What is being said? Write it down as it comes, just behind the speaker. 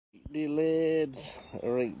the lids,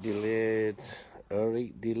 alright the lids,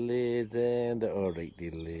 alright the lids, and alright the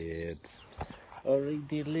lids, alright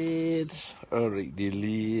the lids, alright the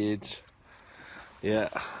lids. Yeah.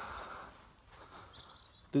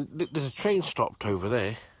 There's a train stopped over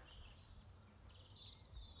there.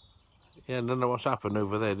 Yeah, I don't know what's happened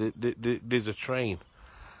over there. There's a train.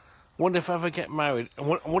 Wonder if I ever get married. I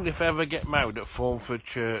wonder if I ever get married at Thornford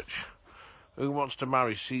Church. Who wants to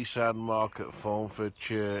marry seasideMARK at Thornford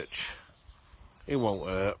Church? It won't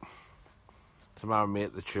hurt to marry me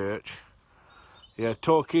at the church. Yeah,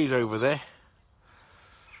 Torquay's over there.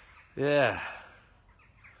 Yeah.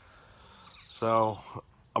 So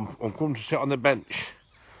I'm coming to sit on the bench.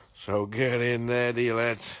 So get in there, dear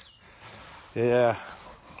lads. Yeah.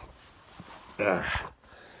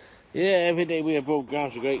 Yeah, every day we above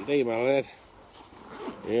ground's a great day, my lad.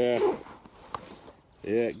 Yeah.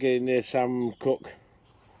 Yeah, get in there, Sam Cook.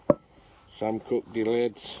 Sam Cook, the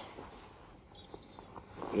lads.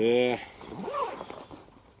 Yeah.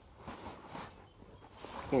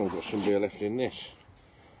 Oh, I've got some beer left in this.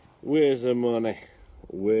 Where's the money?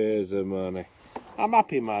 Where's the money? I'm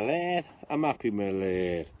happy, my lad. I'm happy, my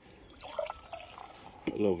lad.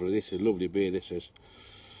 Lovely. This is lovely beer, this is.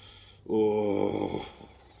 Oh.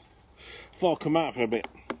 Thought I'd come out for a bit.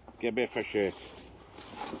 Get a bit of fresh air.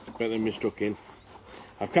 Better than me stuck in.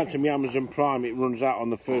 I've cancelled my Amazon Prime. It runs out on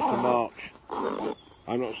the 1st of March.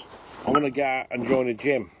 I want to get out and join a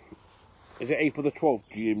gym. Is it April the 12th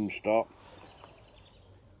gym start?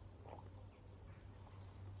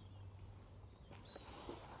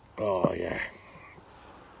 Oh yeah.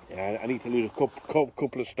 Yeah, I need to lose a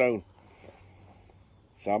couple of stone.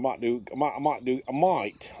 So I might.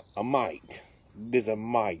 There's a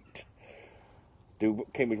might. Do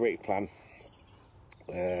Cambridge weight plan.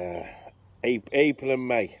 April and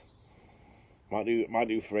May. Might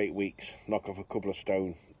do for 8 weeks. Knock off a couple of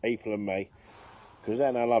stone. April and May. Because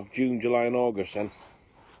then I'll have June, July and August then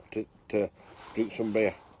to drink some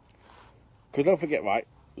beer. Because don't forget, right,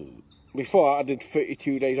 before I did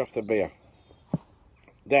 32 days off the beer.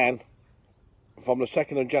 Then, from the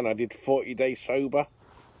 2nd of January, I did 40 days sober.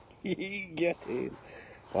 Get in.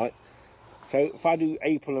 Right. So if I do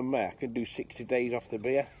April and May, I can do 60 days off the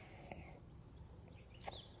beer.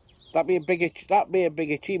 That'd be a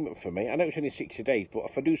big achievement for me. I know it's only 60 days, but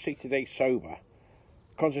if I do 60 days sober,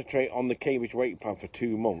 concentrate on the Cambridge weight plan for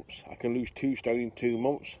 2 months, I can lose 2 stone in 2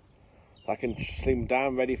 months. I can slim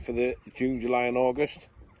down, ready for the June, July and August.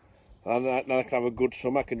 And then I can have a good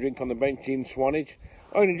summer. I can drink on the bench in Swanage.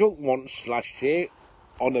 I only drunk once last year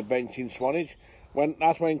on the bench in Swanage.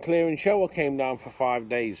 That's when Clear and Shower came down for 5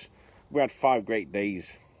 days. We had 5 great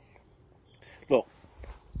days. Look,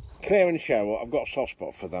 Clear and Shower, I've got a soft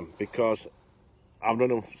spot for them because I've done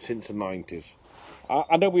them since the 90s.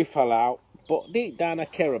 I know we fell out, but deep down I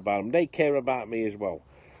care about them. They care about me as well.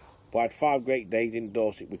 But I had 5 great days in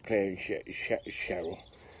Dorset with Claire and Cheryl.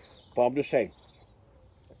 But I'm just saying,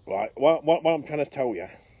 right, what I'm trying to tell you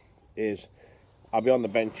is I'll be on the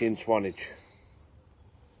bench in Swanage.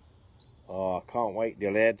 Oh, I can't wait,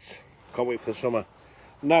 dear lads. Can't wait for the summer.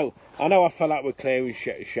 No, I know I fell out with Claire and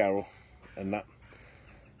Cheryl and that.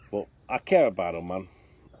 But I care about them, man.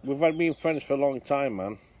 We've been friends for a long time,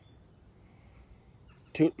 man.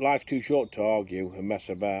 Life's too short to argue and mess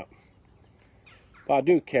about. But I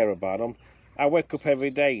do care about them. I wake up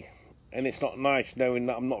every day and it's not nice knowing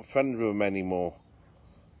that I'm not friends with them anymore.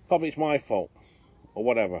 Probably it's my fault or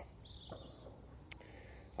whatever.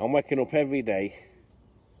 I'm waking up every day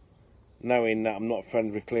knowing that I'm not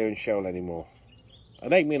friends with Clear and Cheryl anymore.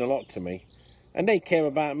 And they mean a lot to me. And they care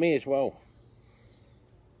about me as well.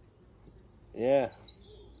 Yeah.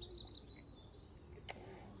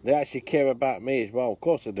 They actually care about me as well. Of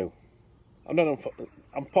course they do.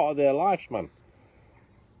 I'm part of their lives, man.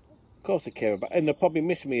 Of course they care about, and they probably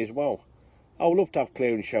miss me as well. I would love to have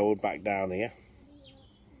Clear and Cheryl back down here.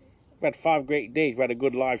 We had 5 great days. We had a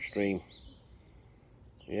good live stream.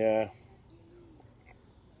 Yeah.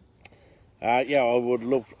 Yeah, I would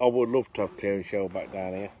love to have Clear and Cheryl back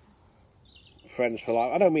down here. Friends for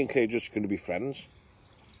life. I don't mean Clear just going to be friends.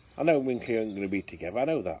 I know me and Clear aren't going to be together. I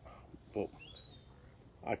know that, but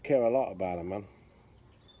I care a lot about her, man.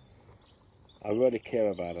 I really care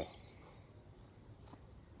about her.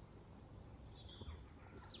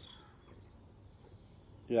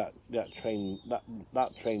 Yeah, that train's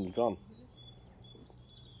gone.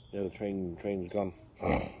 Yeah, the train's gone.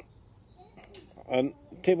 And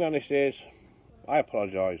to be honest, I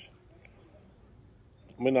apologise.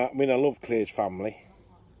 I mean, I love Clear's family.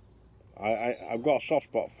 I've got a soft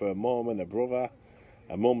spot for her mum and her brother.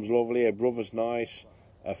 Her mum's lovely. Her brother's nice.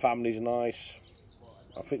 Her family's nice.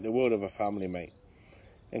 I think the world of her family, mate.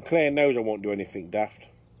 And Claire knows I won't do anything daft.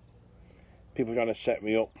 People trying to set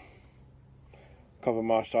me up. Copy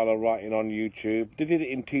my style of writing on YouTube. They did it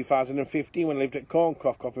in 2015 when I lived at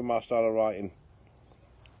Corncroft, copying my style of writing.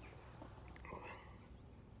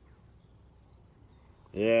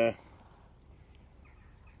 Yeah.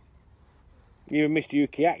 Even Mr.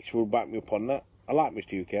 UK will back me up on that. I like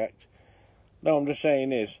Mr. UK. No, I'm just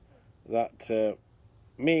saying is that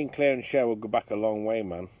me and Claire and Cheryl will go back a long way,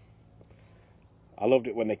 man. I loved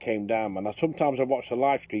it when they came down, man. Sometimes I watch the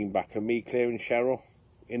live stream back of me, Claire and Cheryl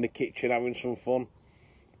in the kitchen having some fun.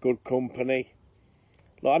 Good company.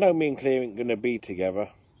 Look, I know me and Claire ain't going to be together.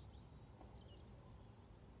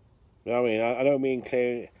 You know what I mean? I know me and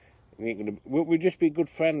Claire ain't going to... We'll just be good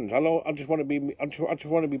friends. I just want to be... I just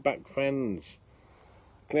want to be back friends.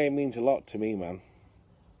 Claire means a lot to me, man.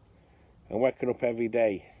 And waking up every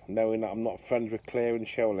day knowing that I'm not friends with Claire and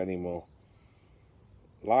Cheryl anymore.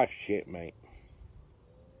 Life's shit, mate.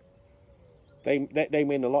 They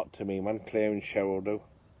mean a lot to me, man. Claire and Cheryl do.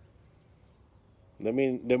 They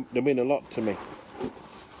mean a lot to me.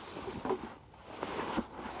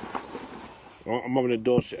 I'm having a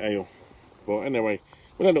Dorset ale. But anyway,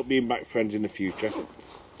 we'll end up being back friends in the future.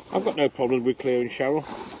 I've got no problems with Claire and Cheryl.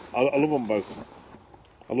 I love them both.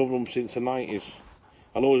 I love them since the 90s.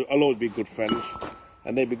 I'll always be good friends.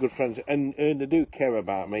 And they'll be good friends. And they do care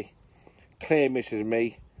about me. Claire misses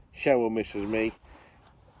me. Cheryl misses me.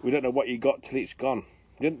 We don't know what you got till it's gone.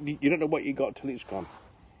 You don't know what you got till it's gone.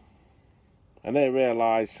 And they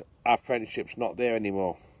realise our friendship's not there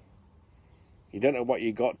anymore. You don't know what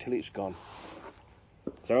you got till it's gone.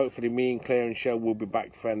 So hopefully me and Claire and Cheryl will be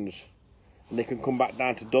back friends. And they can come back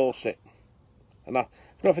down to Dorset. And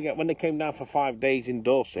don't forget, when they came down for 5 days in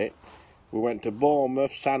Dorset, we went to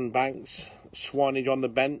Bournemouth, Sandbanks, Swanage on the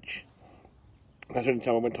bench. That's the only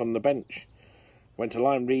time I went on the bench. Went to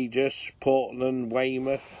Lyme Regis, Portland,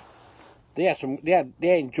 Weymouth. They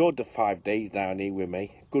enjoyed the 5 days down here with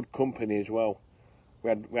me. Good company as well. We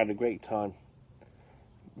had a great time.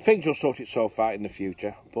 Things will sort itself out in the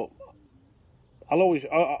future, but I'll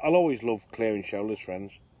always love Claire and Cheryl as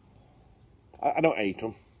friends. I don't hate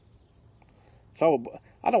them. So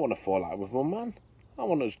I don't want to fall out with them, man. I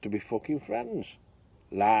want us to be fucking friends.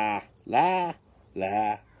 La la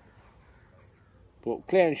la. But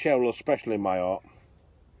Claire and Cheryl are special in my heart.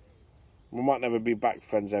 We might never be back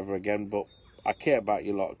friends ever again, but I care about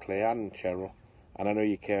you lot, Claire and Cheryl, and I know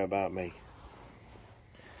you care about me.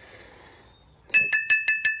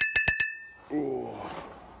 Ooh.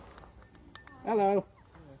 Hello.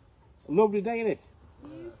 Lovely day, innit?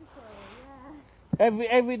 Beautiful, yeah.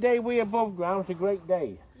 Every day we're above ground is a great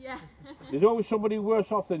day. Yeah. There's always somebody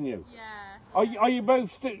worse off than you. Yeah. Are you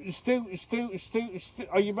both students?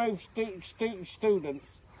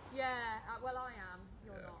 Yeah. Well, I am.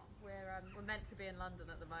 You're not. We're meant to be in London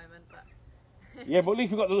at the moment, but. Yeah, but at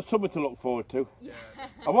least we've got the summer to look forward to. Yeah.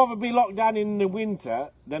 I'd rather be locked down in the winter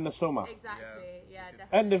than the summer. Exactly. Yeah,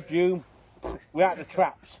 definitely. End of June, we're out the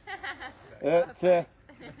traps. Listen,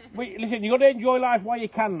 you've got to enjoy life while you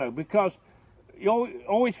can, though, because you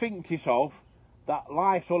always think to yourself that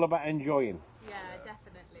life's all about enjoying. Yeah,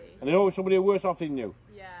 definitely. And there's always somebody worse off than you.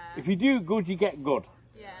 Yeah. If you do good, you get good.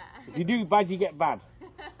 Yeah. If you do bad, you get bad.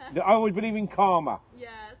 I always believe in karma. Yeah,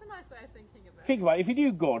 it's a nice way of thinking of it. Think about it. If you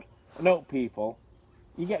do good and help people,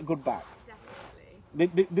 you get good back.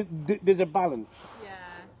 Definitely. There's a balance. Yeah.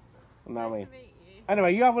 Nice to meet you.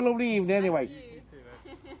 Anyway, you have a lovely evening anyway. You.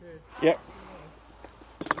 Yep.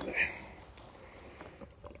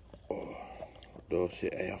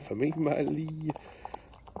 Dorset ale for me, Miley.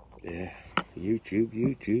 Yeah. YouTube.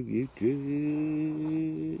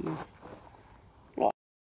 What?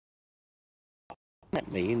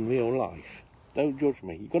 Met me in real life. Don't judge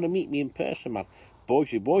me. You're going to meet me in person, man.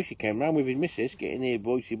 Boise came round with his missus. Get in here,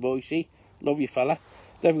 Boise. Love you, fella.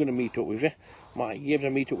 Never going to meet up with you. Mike Gibbs,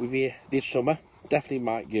 I'll meet up with you this summer. Definitely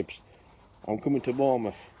Mike Gibbs. I'm coming to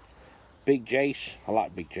Bournemouth. Big Jace. I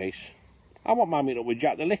like Big Jace. I want my meet up with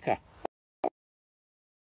Jack the Licker.